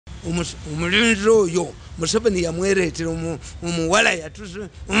omulinzi oyo Museveni yamwereetera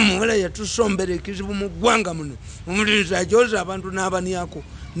omuwala yatusombera ekizibu mu ggwanga muno omulinzi ajoza abantu n'abaniako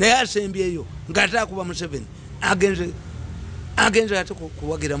naye asembyeyo ng'ate akuba Museveni agenze ate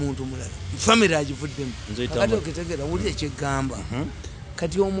kuwagira muntu mulala famire agivuddemu akati okitegeera wuli ekyegamba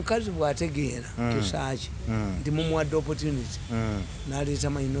kati omukazi bw'ategeera kisaaki nti mumuwadde opportunity n'aleeta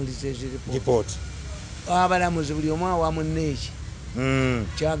minorities report abalamuzi buli omu awamu neeki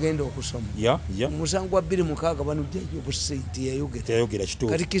kyagenda okusoma omusango gwa 26 bano jjajja obusaiti yayogera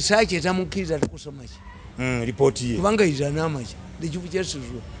kati kisaaki etamukkiriza tukusoma ki kubanga izanamaca the chief justice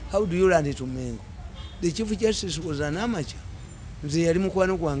how do you learn it Mengo the chief justice was anamaca nze yali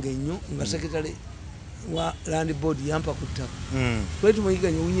mukwano gwange nnyo nga secretary wa land board yampa ku ttaka twe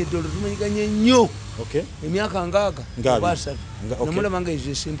tumanyiganye wunyedolo tumanyiganye nnyo emyaka ngaaga basatu namulaba nga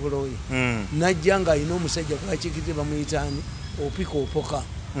ize simple lawyer najja nga alina omusajja gwakikidde bamuyitaani opika opoka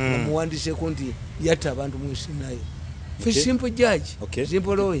bamuwandiseko nti yatta abantu mwesinayo fe simple judge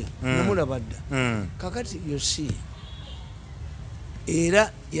simple lawyer namulaba dda kakati you see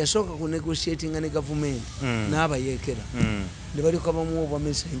era yasooka ku negotiatinga ne government n'abayeekera ne balyoka bamuwa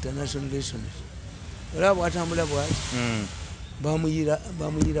obwamesa international relations era bwatambula bwati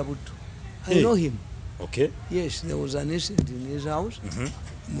bamuyira butto I know him yes there was an incident in his house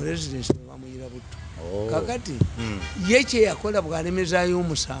mu residence bamuyira butto kakati ye kye yakola bw'alemezaayo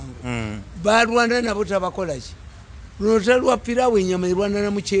omusango balwana nabo tabakola ki luno talwa pirawo ennyama erwana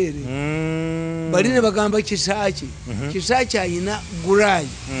na muceere bali ne bagamba kisaaki kisaaki ayina gurayi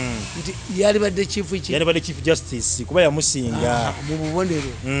nti yalibadde chief justice kuba yamusinga mu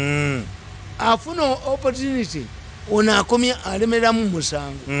bubonero afuna opportunity ono akomye alemeramu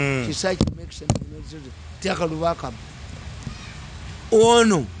musango kisaaki tiakalubaka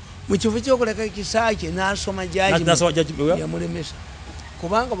ono mu kifo kyokuleka kisaaki n'asoma jaji yamulemesa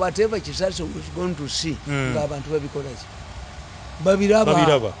kubanga whatever kisaaki was going to see ng'abantu babikolaki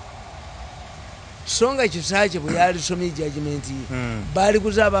babiraba so nga kisaaki bwe yalisomye judgment ye baali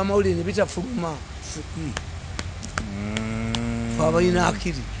kuzaaba amawulire ne bitafuluma fe abalina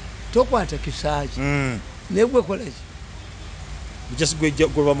akiri tokwata kisaaki naye gwe kolaki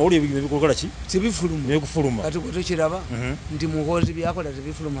tebifuluma kati gwe tokiraba nti muhoozi byakola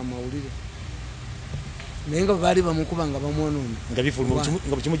tebifuluma mawulire naye nga baali bamukuba nga bamwonoona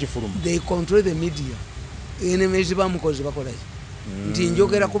they control the media enemies bamukozi bakolaki nti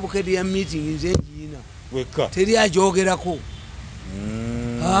njogerako bukedi ya meeting nze njiina teri ajogerako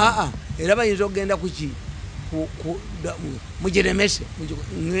era bayinza okugenda kuki mugiremese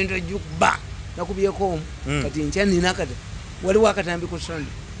ngenda jukuba nakubyeko omu kati nkya nina kati waliwo akatambi ku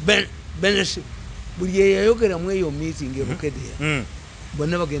Sunday benesi buli yeyayogeramu eyo meeting ebukedeya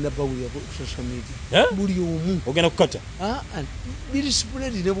bonna bagenda bawulira ku social media buli omu ogenda kukata biri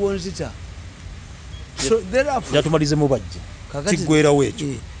spread ne bwonzita so therefore yatumalize mubajje kigwerawo ekyo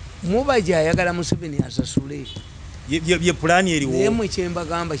mubajje ayagala Museveni asasule ye plan eriwo naye mu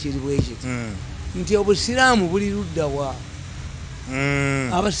kyembagamba kiri bwekiti nti obusiraamu buli luddawa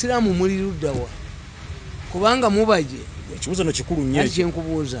abasiraamu muli luddawa kubanga mubajje ekibuzo no kikulu nnyo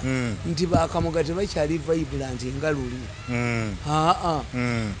kyenkubuuza nti bakamuga tebakyali vibrant nga luli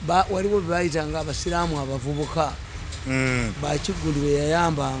waliwo bebayitanga abasiraamu abavubuka bakigulu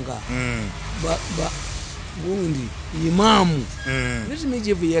beyayambanga gundi imaamu let me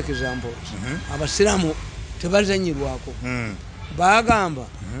give you examples abasiraamu tebazanyirwako bagamba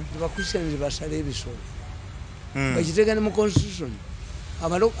tibakristians basala ebisolo bakiteeka ne mu constitution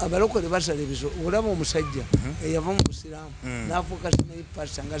abalokole basala ebisolo olaba omusajja eyava mu busiraamu n'afuuka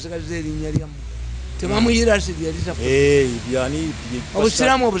sinayipasta ngasigaza erinnya lyamu tebamuyira asiri yali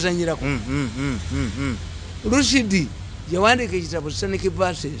obusiraamu obuzanyirako Rushidi yawandiika ekitabo Sonic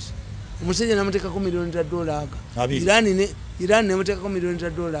Verses omusajja namuteekako $1,000,000 Iran nemuteekako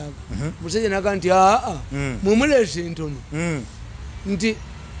 $1,000,000 omusajja naga nti mumuleese ntono nti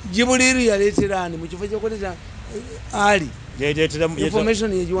Jibuliru yaleetera ani mu kifo kyokuleeta ali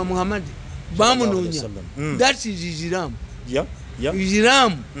information yejiwa Muhammad bamunoonya that is Islam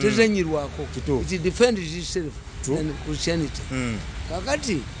Islam tezanyirwako it defends itself and Christianity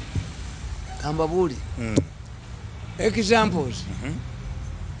kakati kambabuuli examples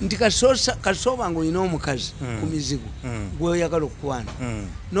nti kasoba ng'olina omukazi ku mizigo gw'oyagala okukwana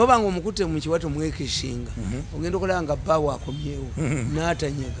n'oba ng'omukutte mu kiwato mwekisinga ogenda okulaba nga bbaawo akomyewo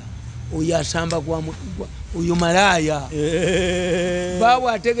n'atanyega oyo asamba oyo malaaya bbaawo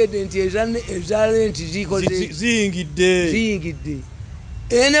ategedde nti ezaale nti ziyingidde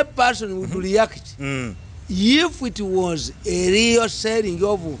any person would react if it was a real selling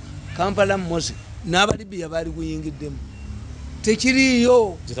of Kampala mosque n'abalibiya baali guyingiddemu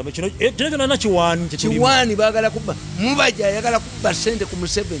tekiriyo kiwani bagala kuba mubaja ayagala kuba sente ku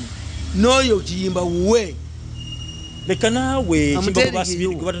Museveni n'oyo kiyimba wuwe leka naawe kimba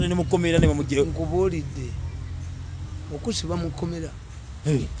basibiri kubatane ne mukomera ne bamujje nkubuulidde okusiba mu kkomera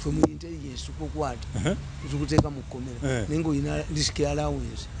fwe mu intelligence tukukwata tukuteeka mu kkomera naye ng'olina risk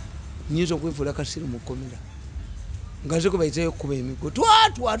allowance nyinza okwefuula kasiru mu kkomera nga nze kubayitayo okukuba emigo twa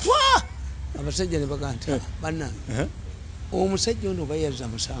abasajja ne bagaa nti bannange omusajja ono bayaza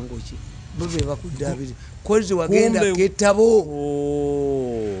musango ki bo be bakuddaabiri kozi wagenda kettabo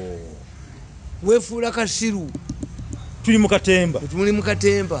weefuula kasiru tuli mu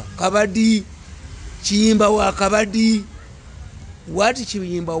katemba kabadi kiyimba wa kabadi wati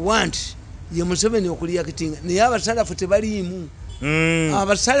kiyimba wanti ye Museveni okuliyakitinga naye abasalafu tebaliimu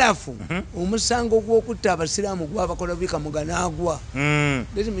abasalafu omusango gw'okutta abasiraamu gwabakola bika muganagwa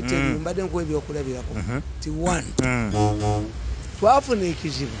letimiteeri mbadde nkuwa ebyokulabirako ti 1 twafuna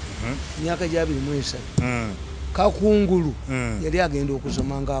ekizibu myaka gya 23 kakungulu yali agenda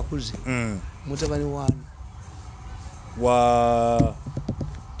okusoma ng'akuze mutabani waani wa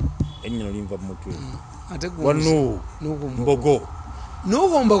ennyino limva mu mutwe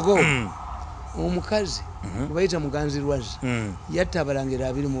Nuhu omukazi bayita Muganzirwazi yatta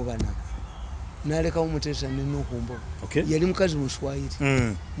abalangira 24 n'alekawo Muteesa ne Nuhu Mbogo yali mukazi muswayiri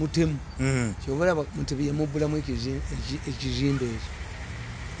mutemu kyobalaba Mutebi yamubbulamu ekizimbe ekyo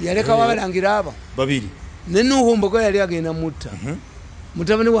yalekawo abalangira aba babiri ne Nuhu Mbogo yali agenda mutta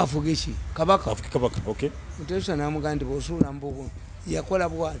mutabani waafuga eki kabaka Muteesa n'amugamba nti bw'osuula Mbogo yakola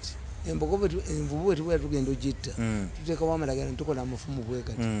bw'ati envubu bwe tuba tugenda ogitta tuteekawo amalagala ntukola amafumu bwe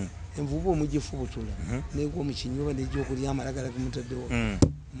kati envubu omugifubutula negwa mu kinywa n'egyokulya amalagala gemutaddewo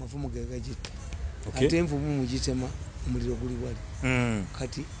amafumu ge gagitta ate envubu mugitema omuliro guli wali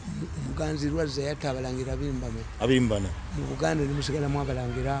kati Muganzirwazi yatta abalangira 24 mu Buganda ne musigalamu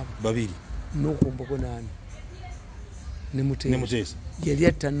abalangira abo babiri Nuhu Mbogo n'ani ne Muteesa yali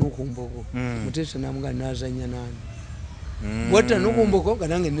atta Nuhu Mbogo Muteesa n'amugamba n'azannya n'ani wata Nuhu Mbogo nga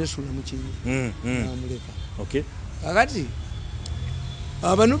nange nesula mu kinywa namuleka kakati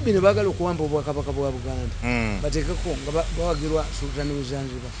abanubbi ne baagala okuwamba obwakabaka bwa Buganda bateekeko nga bawagirwa sultani we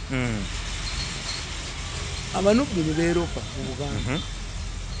Zanzibar abanubbi ne beeropa mu Buganda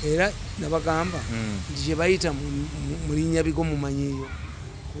era nabagamba nti kye bayita mu Linnyabigo mumanyiiyo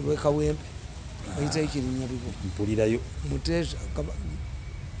kulwekawempe bayitayo Kirinnyabigo mpulirayo Muteesa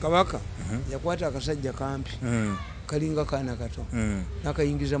kabaka yakwata akasajja kampi kalinga kaana kato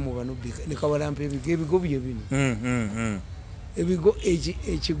nakayingiza mu banubbi ne kawalampa ebigo bye bino ebigo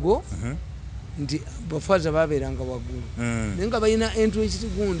ekigo nti bafaza babeeranga waggulu naye nga balina entu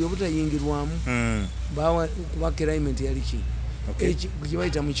ekitigundi obutayingirwamu kuba kirayiment yali ki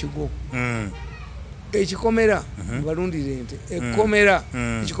kibayita mu kigo ekikomera balundire ente ekomera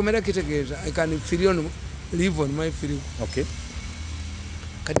ekikomera kitegeeza I can feel on live on my free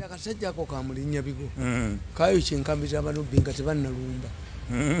kati akasajja ako kamulinnyabigo kayo kyenkambiza abanubbi nga tebannalumba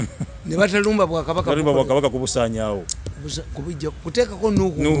ne batalumba bwakabaka kubusaanyaawo kubijja kuteekako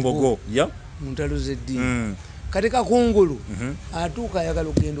Nuhu Mbogo mu ntalo z'eddiini kati kakungulu atuuka ayagala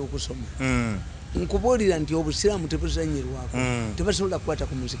okugenda okusoma nkubuulira nti obusiraamu tebuzanyirwako tebasobola kukwata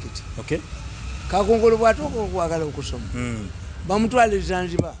ku muzikiti kakungulu bwatuuka okwagala okusoma bamutwala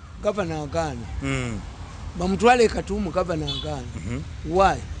Zanzibar gavana agaana bamutwala Katuumu gavana agaana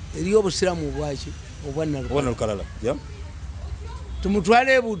waayi eriyo obusiraamu obwaki obwannalukalala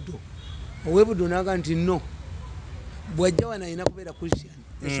tumutwale Buddo ow'Ebuddo naga nti no bwajja wano alina kubeera Christian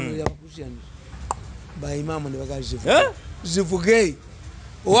essomero ly'aba Christian baimaamu ne bagaa zivuge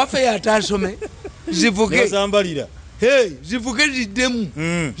owaffe yatasome zivuge zivuge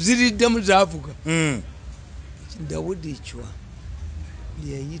ziriddemu zavuga Dawudi Chwa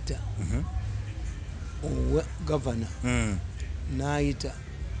yayita owa gavana n'ayita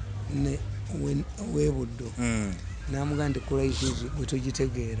ne ow'Ebuddo n'amugamba nti kulayikizi bwe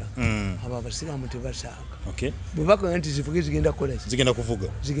tugitegeera abo abasiraamu tebasaaga bwe bakola nti zivuge zigenda kuvuga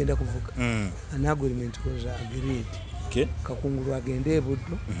an agreement was agreed kakungulu agende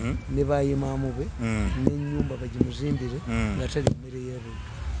Ebuddo ne bayimaamu be n'ennyumba bagimuzimbire nga tali mmere y'Ebuddo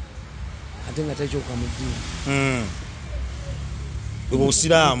ate nga takyoka mu ddiini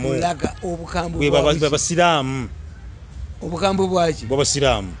obukambwe bwaki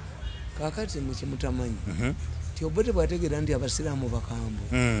bw'abasiraamu kakati mukimutamanyi Obote bwategeera nti abasiraamu bakambwe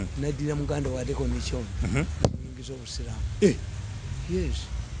naddira muganda waddeko nekyono yingiza obusiraamu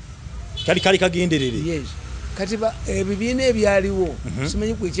kali kagenderere kati ebibiina ebyaliwo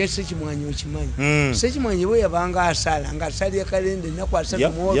simanyi ku ekya Ssekimwanyi okimanyi Ssekimwanyi bwe yabanga asala nga asalya kalenda ennaku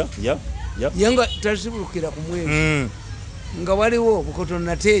 3 ye nga tasibukira ku mwezi nga waliwo bukoto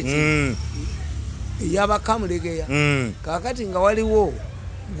nateeti eyabakamulegeya kakati nga waliwo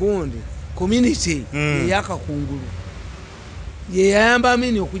gundi community eyakakungulu yeyayamba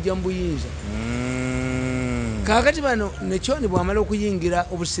Amini okujja mu buyinza kakati bano nekyoni bwamala okuyingira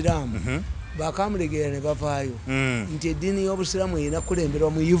obusiraamu bakamulegeya ne bavaayo nti eddiini y'obusiraamu erina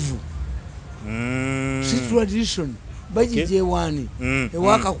kulemberwa mu ivu si tradition bagijja ewaani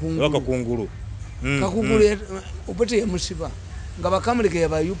ewakakungulu kakungulu obote yamusiba nga bakamulegeya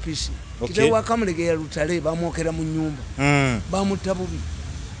ba UPC kitabu wakamulegeya Lutale bamwokera mu nyumba bamutta bubi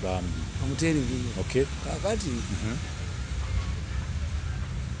bamuteregeyo kakati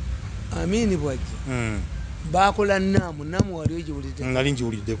Amini bwajja bakola namu wali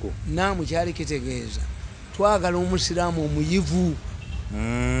ogiwuliddeko namu kyali kitegeeza twagala omusiraamu omuyivu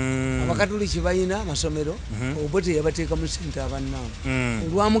abakatoliki balina amasomero obote yabateeka mu sente abannaamu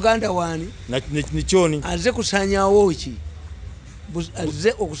olwa muganda waani nikyoni aze kusanyawo ki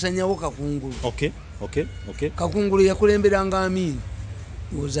aze okusanyawo kakungulu kakungulu yakulemberanga Amini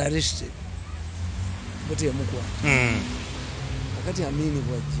was arrested obote yamukwata kakati Amini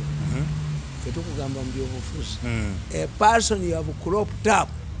bwajja fetukugamba mu byobufuzi a person you have cropped up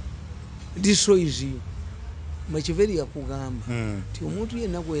destroys you Machiveri yakugamba ti omuntu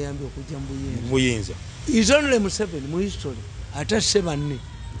yenna gweyambye okujja mu buyinza is only Museveni mu history atasse banne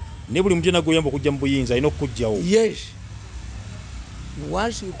ne buli muntu yenna gweyambye okujja mu buyinza alina okujjawo yes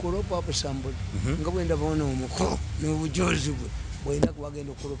once you crop up somebody nga bwenda baona omuko n'obujozi bwe bwenda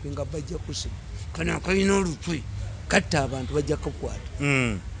kubagenda okuropinga bajja kusiba kana kalina olutwe katta abantu bajja kukwata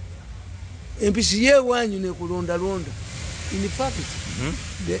empisi yewanyu nekulondalonda. In fact,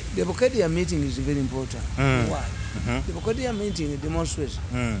 the Bukadia meeting is very important. Why? The Bukadia meeting demonstrates.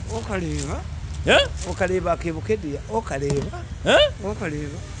 Okaleva? Okaleva ke Bukadia. Okaleva?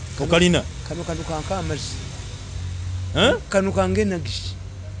 Okaleva? Okalina? Kanukanka amasi. Kanukange nagishi.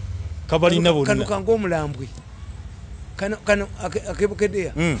 Kabalina bonna. Kanukango mulambwe. Kanu ake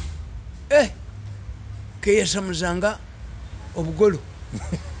Bukadia. Ke yasamuzanga obugolo.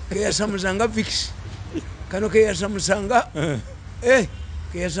 Ke yasamuzanga fix. Kano ke yasamusanga ke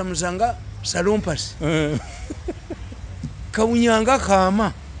yasamusanga salompas kabunyanga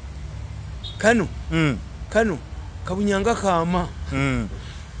kama kano kabunyanga kama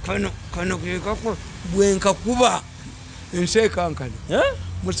kano ke kako bwenka kuba ensekankani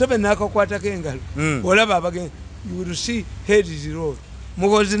Museveni nakakwata kengalo olaba abage you will see head is roll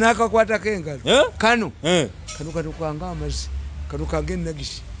mugozi nakakwata kengalo kano kwanga amazi kano kange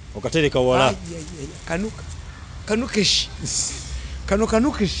nagishi okatereka wala kanukeshi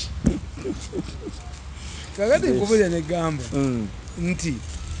kakati nkubulya negamba nti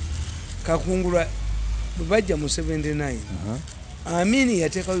kakungulwa bajja mu 79 Amini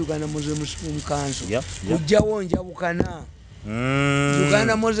yateeka Uganda Muslim Council kujjawo njabukana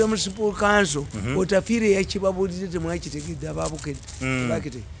Uganda Muslim Council otafire yakibabulire temwakitegedde ababukedde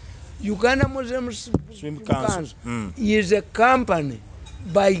bakite Uganda Muslim Council is a company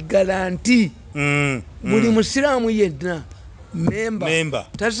by guarantee muli musiramu yenna member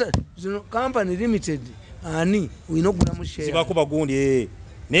tasa zino company limited ani winogula mushare sibakuba gundi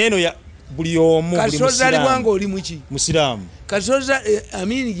neno ya buli omu buli musiramu kasoza libwanga oli muki musiramu kasoza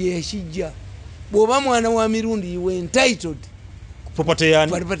Amini je yashijja bwoba mwana wa Mirundi you were entitled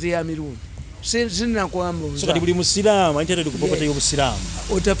property ya Mirundi sinna kwamba so kati buli musiramu entitled ku property y'obusiramu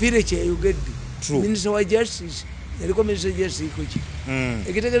otapire kye yugedde minister wa justice yaliko minister justice ikoki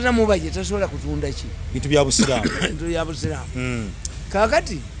ekitegeeza mubaje tasobola kutunda ki bintu bya busiramu bintu bya busiramu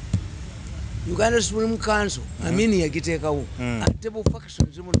kakati Uganda Supreme Council Amini yagiteekawo ate bu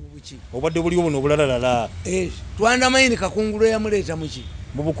factions mu buki obadde buli obuno obulalala twanda mayini kakungulu yamuleeta muki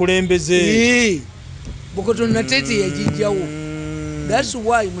mu bukulembeze bukoto natete yagijjawo. That's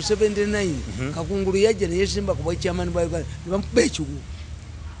why mu 79 kakungulu yajja ne yesimba ku bwachairman bwa Uganda nibamukuba ekigu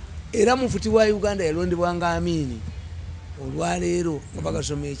era mufuti wa Uganda yalondebwanga Amini olwaleero nga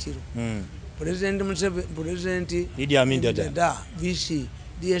bagasoma ekiro President Idi Amin Dada VC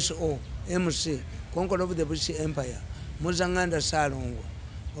DSO MC Conqueror of the British Empire Muzanganda Salongo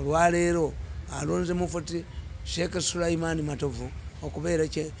olwaleero alonze mufuti Sheikh Sulaiman Matovu okubeera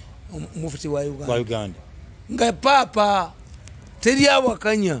kye mufuti wa Uganda nga papa teri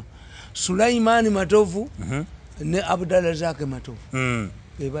awakanya Sulaiman Matovu ne Abdallah Zake Matovu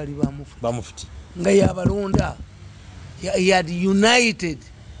bali bamufuti nga yabalonda he had united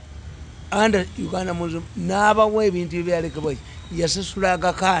under Uganda Muslim n'abawa ebintu ebyalekebwa yasasula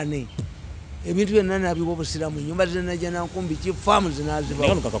agakaane ebintu byonna nabiwa obusiramu nyumba zinajja nankumbi kifamu zinaziba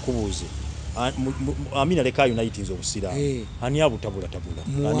nayo kakakubuuze Amina leka united obusiramu ani abutabula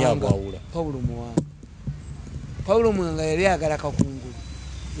ani abwawula Paulo Muwanga Paulo Mwanga yali agala kakungulu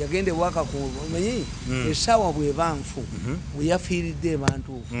yagende wakakungulu omanyi essaawa bwebanfu bwe yafiiridde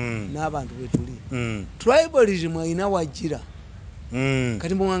abantu n'abantu bwe tuli tribalism ayina wajjira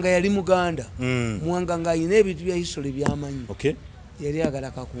kati Mwanga yali Muganda Mwanga ng'ayina ebintu bya history byamanyi yali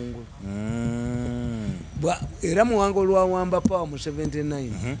agala kakungulu era Mwanga olwawamba power mu 79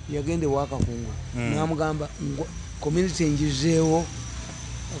 yagende wakakungulu n'amugamba community enjizeewo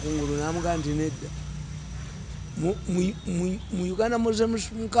kakungulu n'amugamba nti nedda mu Uganda Muslims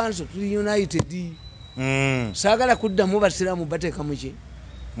Council tuli united saagala kuddamu basiraamu bateeka muki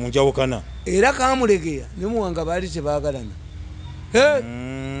munjawukana era Kamulegeya ne Mwanga baali tebaagalana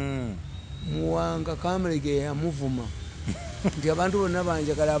Mwanga Kamulegeya yamuvuma nti abantu bonna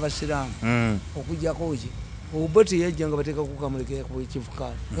banjagala abasiraamu okujjako ki oboti yajja nga bateeka ku Kamulegeya ku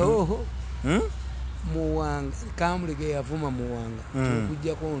ekifukaali Mwanga Kamulegeya yavuma Mwanga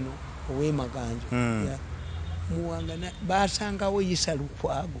okujjako ono ow'Emaganjo Mwanga basangawo Yisa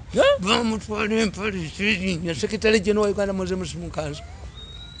Lukwago bamutwala empale Ssegirinya Secretary General wa Uganda Muslims Council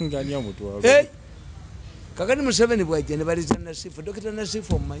ngani amutwala kakati Museveni bwajja ne baleeta Nasifu Dr.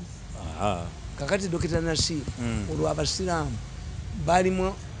 Nasifu omumanyi kakati Dr. Nasifu olwo abasiraamu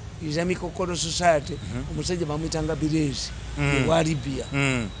baalimu Islamic Cultural Society omusajja bamuyitanga Birezi ewa Libya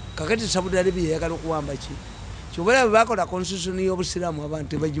kakati Saudi Arabia yagala okuwamba ki kyobala bakola constitution y'obusiraamu abantu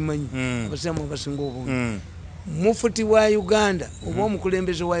tebagimanyi abasiraamu abasinga obungi mufuti wa Uganda oba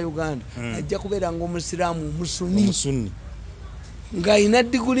omukulembeze wa Uganda ajja kubeera ng'omusiraamu omusuni ng'ayina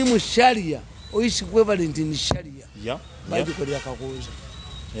diguli mu sharia oisi equivalent in sharia bagikolera kakooza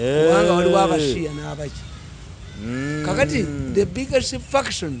kubanga waliwo abashiya n'abaki kakati the biggest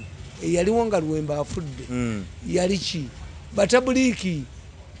faction eyaliwo nga Luwemba afudde yali ki batabuliki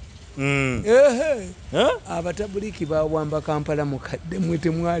abatabuliki bawamba Kampala mukadde mwe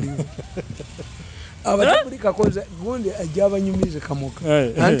temwaliwo abatabuliki akoza gundi ajja abanyumize Kamoga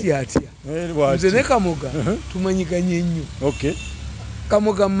anti atya nze ne Kamoga tumanyiganye nnyo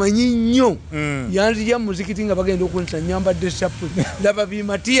Kamoga mmanyi nnyo yanzija mu muzikiti nga bagenda okunsa nyambadde sapuli ndaba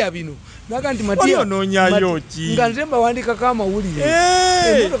bimatiya bino naga nti matiya nga nze mbawandikako amawulire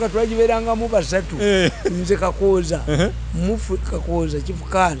emmotoka twagibeerangamu basatu nze Kakooza mufu Kakooza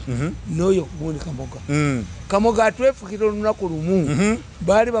kifukaali n'oyo gundi Kamoga Kamoga atwefukira olunaku lumu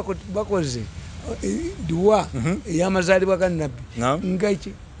baali bakoze duwa ey'amazaalibwa ga Nabbi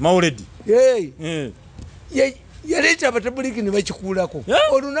ngaki Maulidi yaleeta abatabuliki ne bakikuulako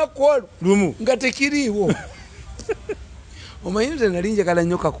olunaku olwo lumu nga tekiriiwo omanyi nze nali njagala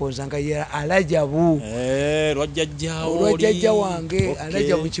nnyo Kakooza nga ye Alajabu lwajjajja wange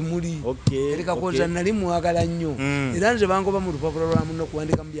Alajabu Kimuli eri Kakooza nali mwagala nnyo era nze bangoba mu lupapula lwa muno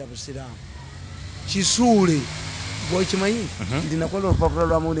okuwandika mu byabusiraamu Kisuule bwokimanyi nti nakola olupapula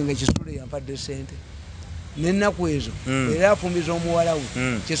lwa muwulire nga Kisuule yampadde sente n'ennaku ezo era afumbiza omuwala we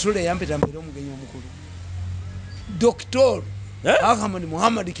Kisuule yampeta mbeera omugenyi omukulu Dr. Ahmad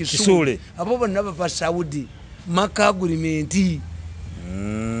Muhammad Kisuule abo bonna bava Saudi Maka agreement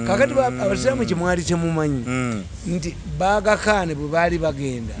kakati abasiraamu kimwali temumanyi nti baagakaane bwe baali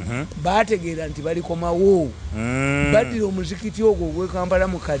bagenda baategeera nti balikomawo baddira omuzikiti ogwo ogw'Ekampala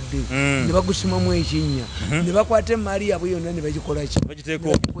mukadde ne bagusimamu ekinnya ne bakwata emaali yaabwe yonna ne bagikola ki bagiteeka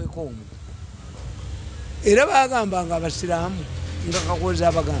omwo era baagambanga abasiraamu nga Kakooza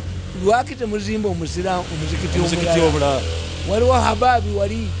abagamba lwaki temuzimba omuzikiti omulala waliwo Hababi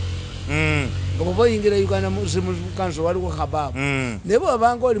wali nga bwoba oyingira Uganda Muslims Council waliwo Hababu naye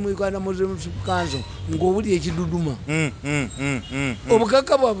bwabanga oli mu Uganda Muslims Council ng'owulira ekiduduma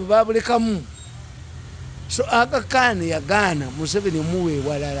obugagga bwabwe babulekamu so Aga Khan yagaana Museveni omuwa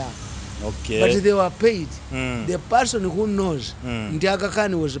ewalala but they were paid the person who knows nti Aga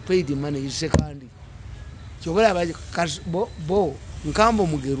Khan was paid money is second kyobala bo Nkambo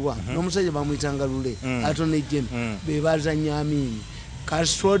Mugerwa n'omusajja bamuyitanga Lule Attorney General bebazanya Amini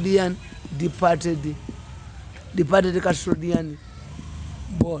custodian departed custodian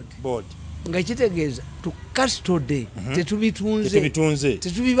board nga kitegeeza tu custody tetubitunze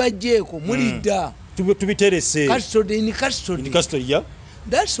tetubibajjeeko mulidda tubiterese custody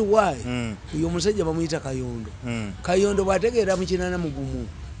that's why uyo omusajja bamuyita Kayondo bw'ategeera mu kinana mugumu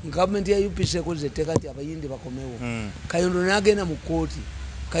gavumenti ya UPC ekoze etteeka nti abayindi bakomewo Kayondo n'agenda mu kkooti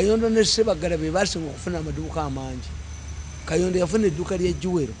Kayondo ne Ssebaggala be basinga okufuna amaduuka amangi Kayondo yafuna edduuka lya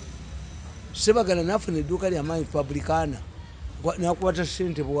Jewel Ssebaggala n'afuna edduuka lya Mai Publicana n'akwata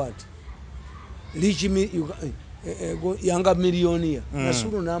ssente bw'ati yanga miliyoniya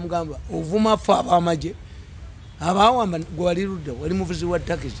Nasulu n'amugamba ovuma ffe ab'amagye abawamba gwe wali ludda wali muvuzi wa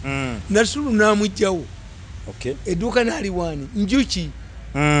takisi Nasulu n'amugjawo edduuka n'ali waani Njuki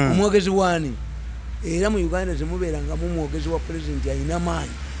omwogezi waani era mu Uganda temubeeranga mu mwogezi wa president alina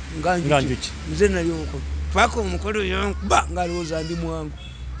maanyi nga njuki nze nali omukulu paka omukulu yonkuba ngaalowooza ndi mwangu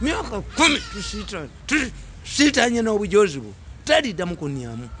myaka 10 tusiitaanye n'obujozi bwo taliddamu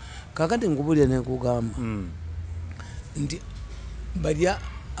kunyamu kakati nkubulya nekugamba nti balya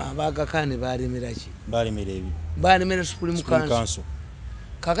abagakaane balemeraki balemera Supreme Council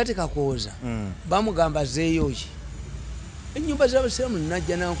kakati kakooza bamugamba zeeyoki ennyumba z'abasiramu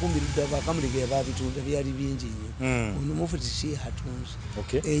najja nankumbirudde bakamulegera babitunda byali bingi nnyo ono mufuti si atunze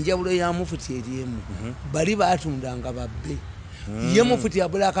enjawulo ya mufuti eriemu bali batundanga babbe ye mufuti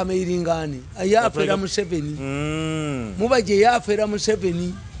abula akameiringani yafera mu 7 mubaje yafera mu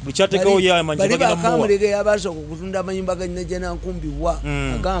 7 bali bakamulegera abasooka okutunda amayumba ganyajja nankumbibwa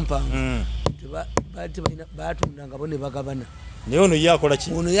agampanga batundanga bo ne bagabana naye ono yakola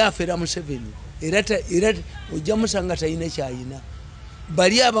ki ono yafera mu 7 era ojja musanga talina kyayina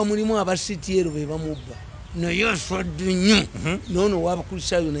bali abamulimu abasitiero be bamubba naye aswadde nnyo noono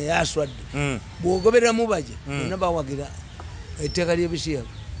wabakulisayo naye aswadde bw'ogoberera mubaje bonna bawagira etteeka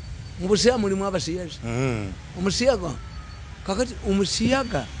ly'ebisiyaga mu busiyaga mulimu abasiyazi omusiyaga kakati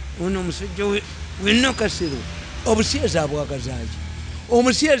omusiyaga ono omusajja wenna kasero obusiyazi abwagazaaki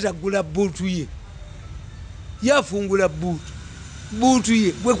omusiyazi agula buutu ye yafungula buutu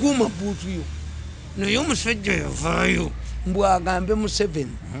ye bwekuuma buutu yo naye omusajja yavaayo mbwagambe mu 7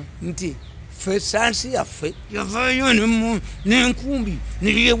 nti fe sansi yaffe yavaayo n'enkumbi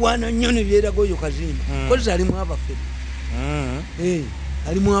nebyebwana nnyo nebyeraga oyo kazimba kozi alimu abafere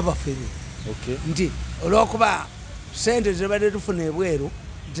alimu abafere nti olwokuba sente zebadde tufuna ebweru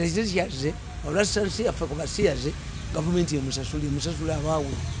tezikyaze olwa sansi yaffe kuba siyaze gavumenti emusasula abaawe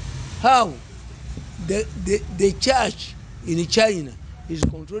how the church in China is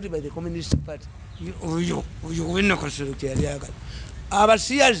controlled by the Communist Party. Oyo wenna kasero kyali agala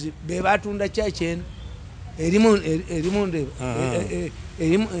abasiyazi be batunda church eno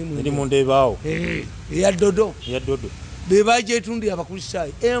erimu ndebaawo eya dodo be bajetundi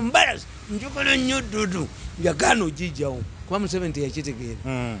abakulisaayo embalas njokola nnyo dodo yagano jijjawo kuba mu 70 yakitegeera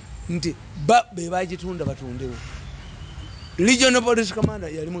nti be bagitunda batundewo. Regional Police Commander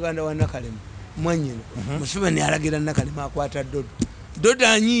yali muganda wa Nakalema mwanyina Museveni alagira Nakalema akwata dodo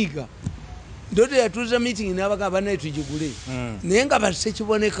anyiiga dodo yatuuza meeting n'abagamba naye tujigule naye nga basse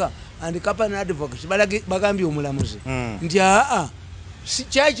kiboneka and company advocates bagambye omulamuzi nti si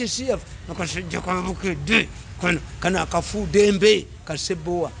kyaki siyafu akasajja kabukedde kana akafudembe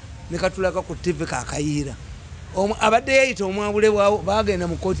kasebbowa ne katulaka ku TV kakayiira abadde yayita omwabule bwawo bagenda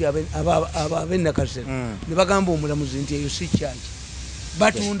mu kooti ab'enakasero ne bagamba omulamuzi nti eyo si kyaki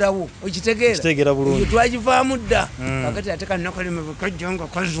batundawo okitegeera bulungi twagivaamu dda kakati ate Nakalema kajja nga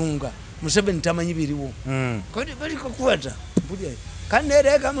kazunga Museveni tamanyi biriwo kodi balikakwata mpulya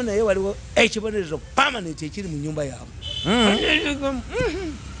kanereekamu naye waliwo ekibonerezo permanent ekiri mu nyumba yaabwe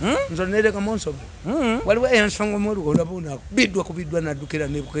nzo nereekamu nsobe waliwo ensonga omuli olaba kubiddwa naddukira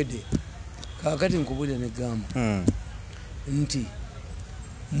nebukedde kakati nkubulya negamba nti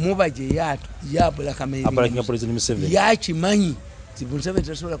mubaje yabula kameri yakimanyi ti Museveni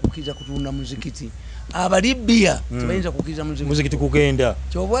tasobola kukkiriza kutunda muzikiti abalibya tebayinza kukkiriza muzikiti kugenda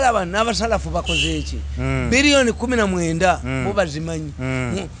kyobola abantu n'abasalafu bakoze eki biliyoni 19 bo bazimanyi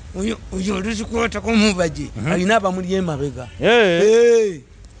oyo oluzikwotako mubaje alina abamuli emabega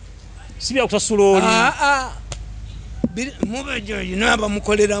si byakusasula oli mubaje alina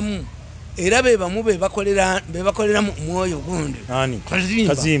abamukoleramu era bebamu bebakoleramu mwoyo gundi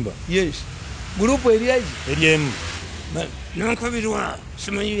kazimba yes gurupu eryemu nonkabirwa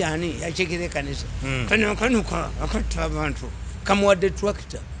simanyi yani yakekere kanisa kanuka akatta abantu kamuwadde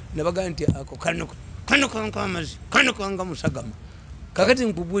tractor nabaga nti ako kanuka amazi kanuka musagama kakati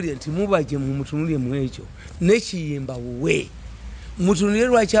nkubulya nti mubaje mumutunulye mwekyo nekiyimba we mutunulye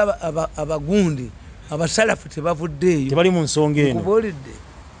lwaki abagundi abasalafu tebavuddeeyo tebali mu nsonga eno nkubulidde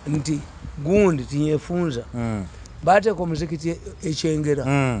nti gundi tinyefunza bateeka omuzikiti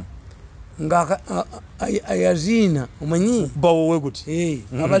ekyengera nga ayaziina omanyi bawowe guti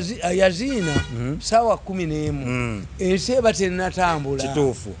ayaziina saawa 11 ensi eba tenatambula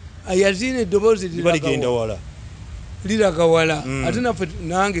kituufu ayaziina eddoboozi liraga wala ate naffe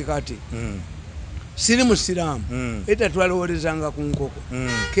nange kati siri musiraamu era twalowoolezanga ku nkoko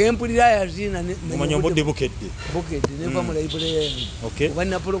kempulira ayaziina omanya obudde bukedde neva mu library oba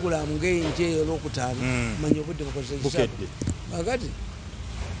nina puroguramu ng'enje eyo olwokutaano manya obudde bukedde akati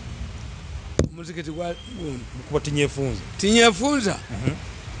omuzikiti kuba tinyefunza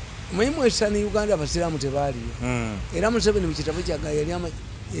omanyi mwesani Uganda abasiraamu tebaaliyo era Museveni mu kitabo kyaga yali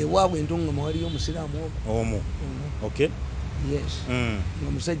ewaabwe entongama waliyo omusiraamu omu yes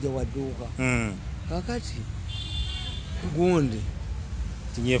nga musajja wadduuka kakati gundi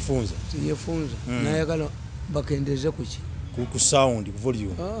tinyefunza nayagala bakendeze kuki ku sound ku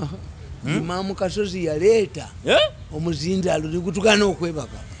volume Imamu Kasozi yaleeta omuzindalo likutukana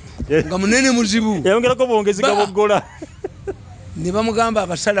okwebaka nga munene muzibu yongerako bongezi gabogola ne bamugamba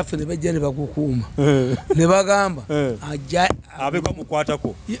abasalafu ne bajja ne bakukuuma ne bagamba ajja abekwa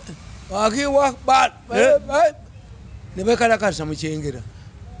mukwatako akiwa ne bekalakasa mu kyengera.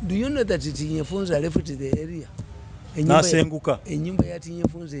 Do you know that Tinyefunza left the area? Nasenguka Enyumba ya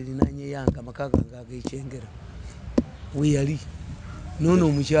Tinyefunza erinanye yanga makaga ng'agekyengera weyali nono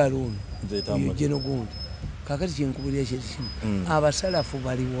omukyalo ono yegeno gundi kakati kyenkubulira kye kimu abasalafu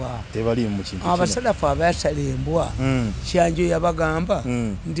baliwa tebali mu kintu abasalafu abasala embwa kyanjo yabagamba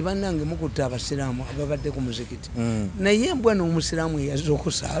nti bannange mukutta abasiraamu ababadde ku muzikiti naye embwa n'omusiraamu eyazze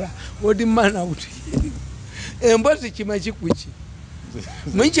okusala odi mana uti embwa zikima kikuki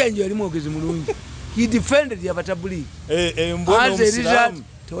mukyanjo yali mwogezi mulungi he defended abatabuliki embwa n'omusiraamu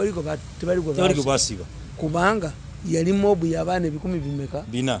tebaliko basiba kubanga yali mobu y'abaana 10 bimeka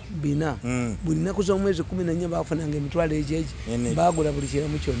bina buli nnaku z'omwezi 14 baafunanga emitwalo egyegi baagula buli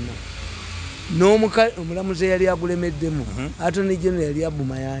kiramu kyonna omulamuzi yali agulemeddemu atoni general yali abu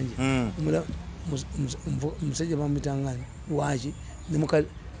mayanja omusajja bamumitangani waki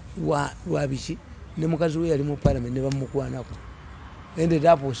wabiki ne mukazi we yali mu parliament ne bamukwanako ended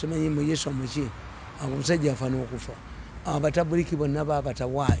up osemanyi mu yesu omuki omusajja afa n'okufa abatabuliki bonna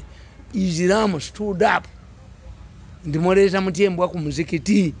baabatawayi Islam stood up ndimoleeta muti embwa ku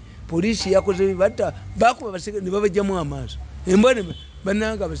muzikiti poliisi yakoze batta bakuba basika ne babajjamu amaaso embwa ne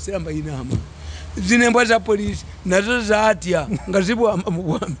bannanga abasiraamu balina amaaso zino embwa za poliisi nazo zaatya nga zibwamba mu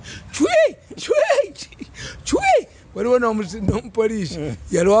bwami waliwo n'omupoliisi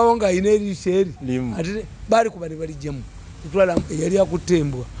yalwawo ng'alina eriiso eri ate baali kuba ne balijjamu kutwala yali akutte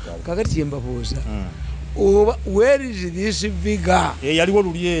embwa kakati kyembabuuza oba where is this vigor yaliwo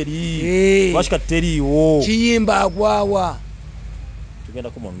luli eri washika teriiwo kiyimba agwawa tugenda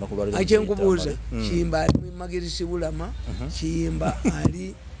kumona nakulwalira akyenkubuuza kiyimba ali mu magirisi bulama kiyimba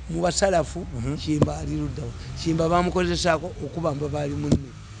ali mu basalafu kiyimba ali luddawa kiyimba bamukozesaako okuba mba baali munne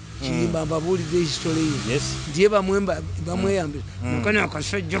kiyimba mbabuulidde history ye ndiye bamweyambira nakana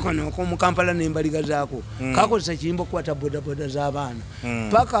akasajja kano ak'omukampala n'embaliga zaako kakozesa kiyimba okukwata bodaboda z'abaana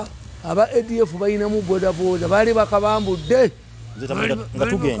paka aba ADF bayinamu bodaboda baali bakabambudde nga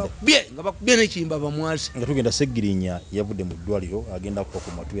tugenda nga bakubye n'ekiyimba bamwasi nga tugenda Ssegirinya yavudde mu ddwaliro agenda kufa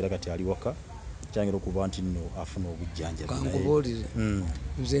ku matwera kati ali waka kyangira okuba nti nno afuna obujjanjabi kankubuulire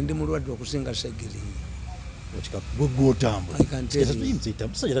nze ndi mulwadde okusinga Ssegirinya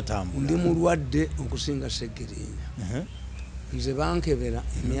ndi mulwadde okusinga Ssegirinya nze bankebera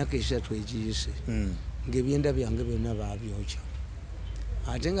emyaka 3 egiyise ng'ebyenda byange byonna baabyokya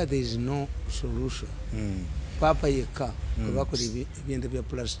ate nga there is no solution papa yekka kwebakola ebyenda bya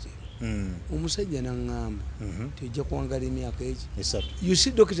plastic omusajja naŋŋamba tijja kuwangala emyaka egi you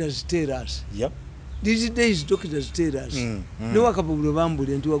see doctors tell us these days doctors tell us newakababula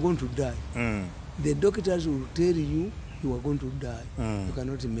bambulira nti you are going to die the doctors will tell you you are going to die you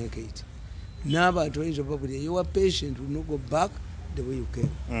cannot make it n'abantu bayinza babulira your patient will not go back the way you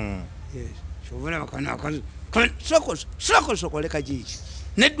came yes shobola bakanakazi sokoleka giki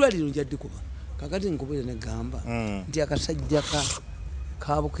neddwaliro njaddikuba kakati nkubire negamba nti akasajja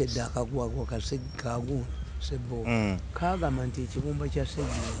kabukedde akagwagwa kagundi sebo kagamba nti ekibumba kya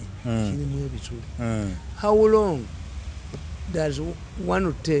Ssegirinya kirimu ebituli how long does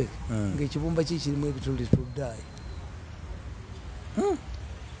one take ng'ekibumba kye kirimu ebituli to die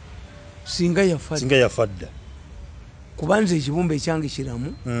singa yafadda kubanza ekibumba ekyange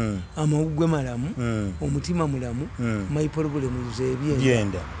kiramu amawugwe malamu omutima mulamu my problem is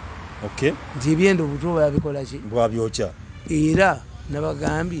ebyenda nti ebyenda obuto babikola ki bwabyokya era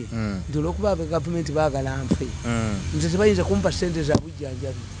nabagambye nti olwokuba abagavumenti baagala nfe nze tebayinza kumpa sente za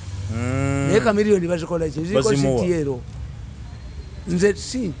bujjanjabi naye kamiliyoni bazikola ki ziriko sitiero nze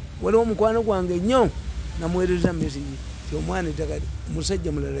si waliwo omukwano gwange nnyo namuweereza mesigi ti omwana eddagala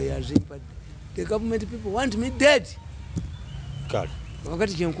omusajja mulala yazimpadde the government people want me dead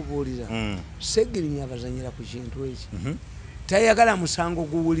wakati kyenkubuulira Ssegirinya abazanyira ku kintu eki tayagala musango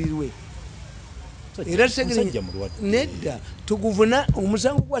guwulirwe era Ssegirinya nedda tuguvuna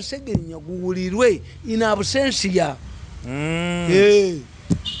omusango gwa Ssegirinya guwulirwe in absentia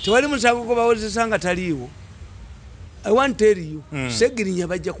tewali musango gwe bawozesa nga taliiwo. I want to tell you Ssegirinya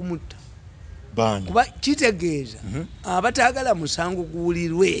bajja kumutta kuba kitegeeza abataagala musango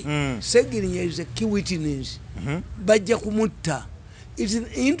guwulirwe Ssegirinya is a key witness bajja kumutta. It's in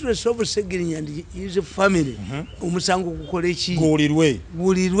the interest of Ssegirinya and his family omusango gukole ki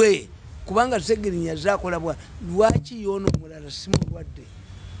guwulirwe kubanga Ssegirinya zakola bwa lwaki yono omulala si mulwadde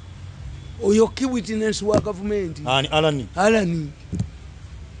oyo key witness wa gavumenti Alani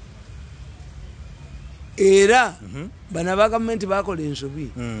era bana ba gavumenti bakola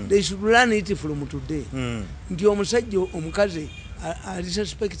ensobi they should learn it from today nti omusajja omukazi ali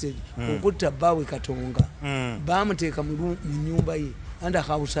suspected okutta bawe Katonga bamuteeka mu nyumba ye under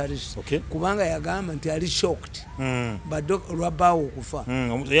house arrest kubanga yagamba nti ali shocked lwabawo okufa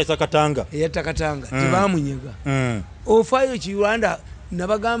eyatakatanga tebamunyega ofaayo kirwanda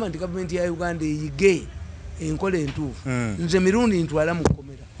nabagamba nti gavumenti ya Uganda eyige enkola entuufu nze mirundi ntwala mu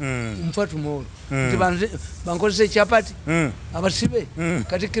kkomera nfa tumolo nti bankozesa ekyapati abasibe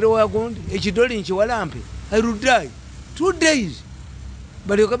Katikkiro wa Gundi ekidoli nkiwalampe I will die 2 days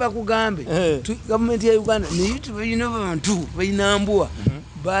balyoke bakugambe gavumenti ya Uganda naye balina bantu balinambua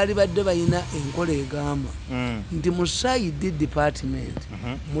baali badde balina enkola egamba nti mu side department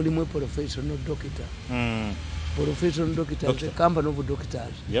mulimu professional doctor professional doctors, a company of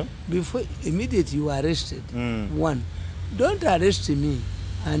doctors. Before immediately you are arrested, one, don't arrest me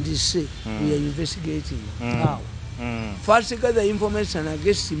and say we are investigating. How? First get the information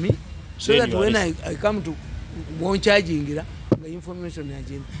against me so that when I come to one charging the information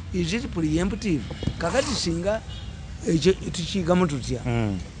again, is it preemptive? Kakati singa tuchigamu tutya.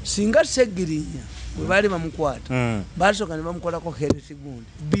 Singa Ssegirinya bali bamukwata basoka ne bamukolako heresi gundi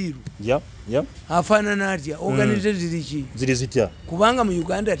biru afaanana atya organize ziri zitya kubanga mu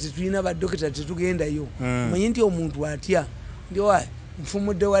Uganda tetulina badokita tetugendayo manyi nti omuntu atya ndio wayi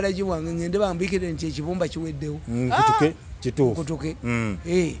nfumudde walaji wange ngende bambikire nti ekibumba kiweddewo kutuke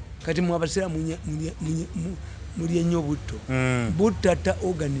kati mwabasira muli ennyo butto buttata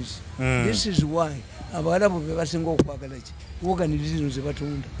organize this is why abawalabu be basinga okwagala ki organize zino ze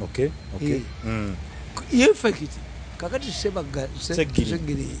batunda yefekiti kakati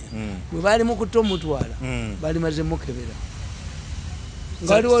Ssegirinya bwe bali mu kutta omutwala bali maze mukebera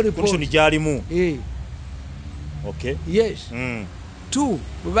ngaliwo report gyalimu yes two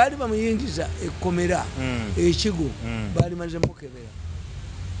bwe bali bamuyingiza ekkomera ekigo bali maze mukebera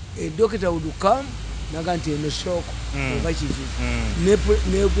edokita would come naga nti eno shock oba kiki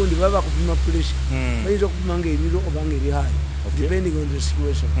negundi baba kupima pressure bayinza okupima ng'eriro oba ng'eri high depending on the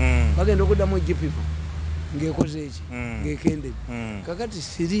situation bagenda okuddamu GP ng'ekoze eki ng'ekendedde kakati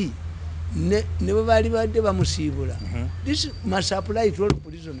siri ne bwe baali badde bamusiibula this must apply to all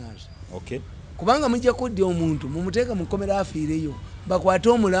prisoners kubanga mujja kuddya omuntu mumuteeka mu kkomera afiireyo bakwate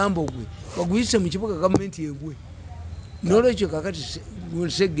omulambo gwe baguyise mu kibuga gavumenti egwe n'olwekyo kakati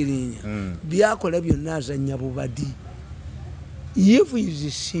Ssegirinya byakola byonna azannya bubadi. If he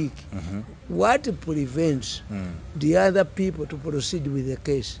is sick, what prevents the other people to proceed with the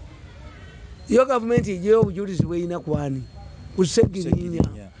case? Your government is your obujulizi bweyina kwani ku Ssegirinya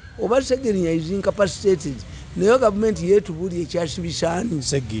oba Ssegirinya is incapacitated nayo government yetubuli ekyasibisani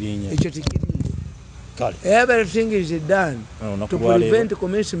Ssegirinya ekyo tekiriyo. Everything is done to prevent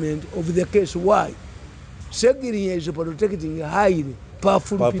commencement of the case. Why? Ssegirinya is protecting highly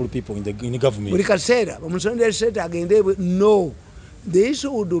powerful people in the government. Buli kaseera bamusondera state agende no. The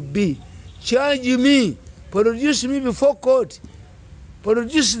issue would be charge me, produce me before court,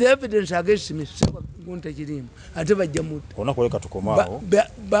 produce the evidence against me. Ate bajja mutta onakoleka tukomaawo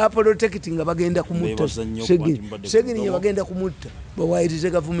ba protecting bagenda kumutta Ssegirinya bagenda kumutta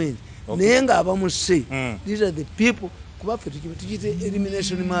bawayirize government naye nga abamuse these are the people kuba ffe tukiyite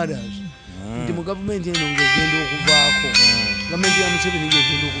elimination murders nti mu government eno ng'egenda okuvaako gavumenti ya Museveni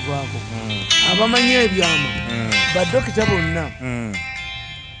ng'egenda okuvaako abamanyi ebyama badokita bonna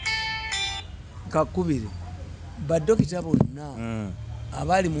kakubiri badokita bonna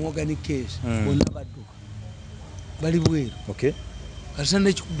abali mu organic case bonna badduka bali bweru kasana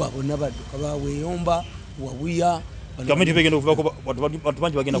ekikuba bonna badduka baweyomba wabuya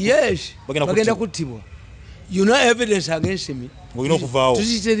bagenda kuttibwa. You know evidence against me.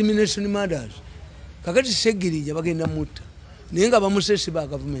 This elimination murders. Kakati Ssegirinya bagenda mutta naye nga bamusesi ba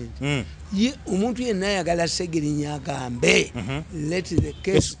government ye omuntu yenna ayagala Ssegirinya agambe let the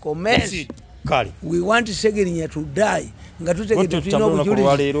case commence. We want Ssegirinya to die nga tutegedde tulina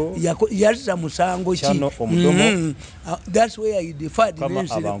obujulizi yazza musango ki. That's where I defied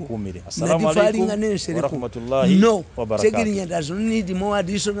Nensereko. No, Ssegirinya does not need more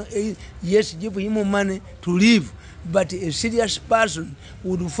additional aid. Yes, give him money to live, but a serious person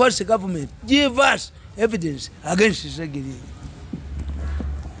would force the government give us evidence against Ssegirinya.